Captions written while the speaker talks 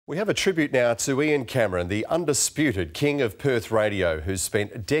We have a tribute now to Ian Cameron, the undisputed king of Perth radio, who's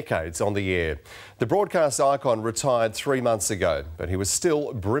spent decades on the air. The broadcast icon retired 3 months ago, but he was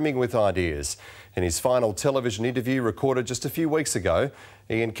still brimming with ideas. In his final television interview recorded just a few weeks ago,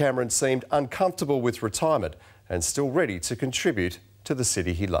 Ian Cameron seemed uncomfortable with retirement and still ready to contribute to the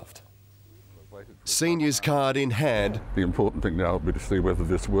city he loved. Seniors card in hand. The important thing now will be to see whether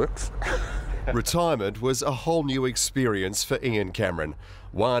this works. Retirement was a whole new experience for Ian Cameron,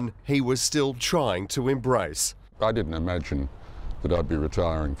 one he was still trying to embrace. I didn't imagine that I'd be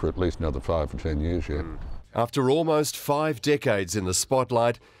retiring for at least another 5 or 10 years yet. After almost 5 decades in the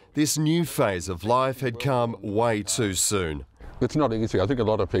spotlight, this new phase of life had come way too soon. It's not easy. I think a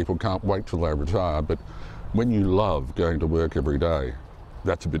lot of people can't wait till they retire, but when you love going to work every day,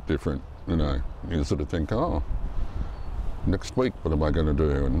 that's a bit different, you know. You sort of think, oh, next week what am I going to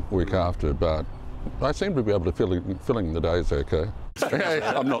do, and week after, but I seem to be able to filling the days okay.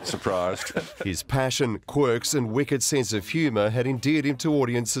 I'm not surprised. His passion, quirks and wicked sense of humour had endeared him to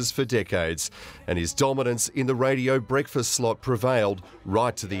audiences for decades, and his dominance in the radio breakfast slot prevailed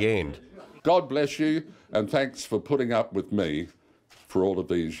right to the end. God bless you, and thanks for putting up with me for all of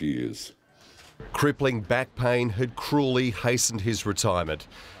these years. Crippling back pain had cruelly hastened his retirement.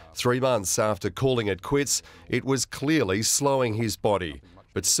 3 months after calling it quits, it was clearly slowing his body,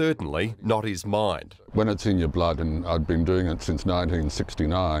 but certainly not his mind. When it's in your blood, and I'd been doing it since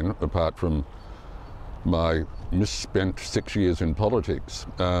 1969, apart from my misspent 6 years in politics,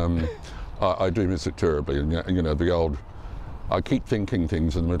 I do miss it terribly. And you know, the old, I keep thinking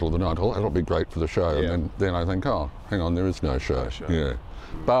things in the middle of the night, oh, that'll be great for the show, yeah. And then I think, oh, hang on, there is no show. Yeah.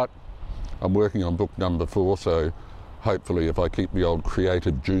 But I'm working on book number 4, so hopefully if I keep the old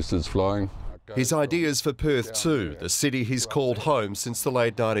creative juices flowing. His ideas for Perth too, the city he's called home since the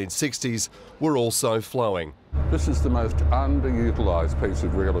late 1960s, were also flowing. This is the most underutilised piece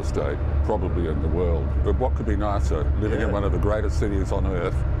of real estate probably in the world. But what could be nicer, living in one of the greatest cities on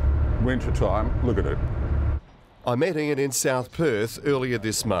earth, winter time, look at it. I met Ian in South Perth earlier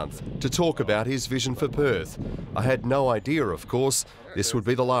this month to talk about his vision for Perth. I had no idea, of course, this would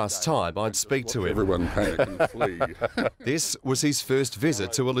be the last time I'd speak to him. Everyone panic and flee. This was his first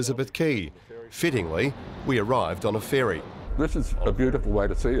visit to Elizabeth Quay. Fittingly, we arrived on a ferry. This is a beautiful way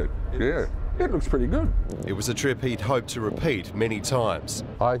to see it. Yeah, it looks pretty good. It was a trip he'd hoped to repeat many times.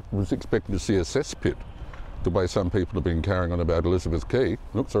 I was expecting to see a cesspit, the way some people have been carrying on about Elizabeth Quay.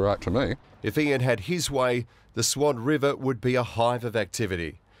 Looks all right to me. If Ian had his way, the Swan River would be a hive of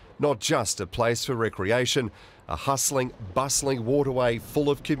activity. Not just a place for recreation, a hustling, bustling waterway full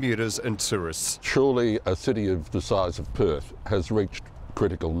of commuters and tourists. Surely a city of the size of Perth has reached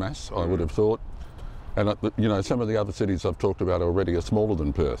critical mass, I would have thought. And, you know, some of the other cities I've talked about already are smaller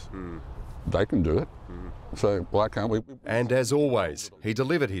than Perth. They can do it. So why can't we? And as always, he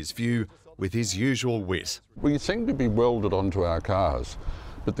delivered his view with his usual wit. We seem to be welded onto our cars,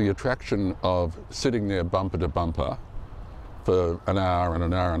 but the attraction of sitting there bumper to bumper for an hour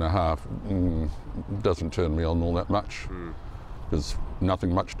and a half doesn't turn me on all that much. There's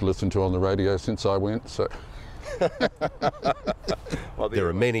nothing much to listen to on the radio since I went, so. There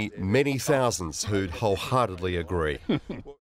are many, many thousands who'd wholeheartedly agree.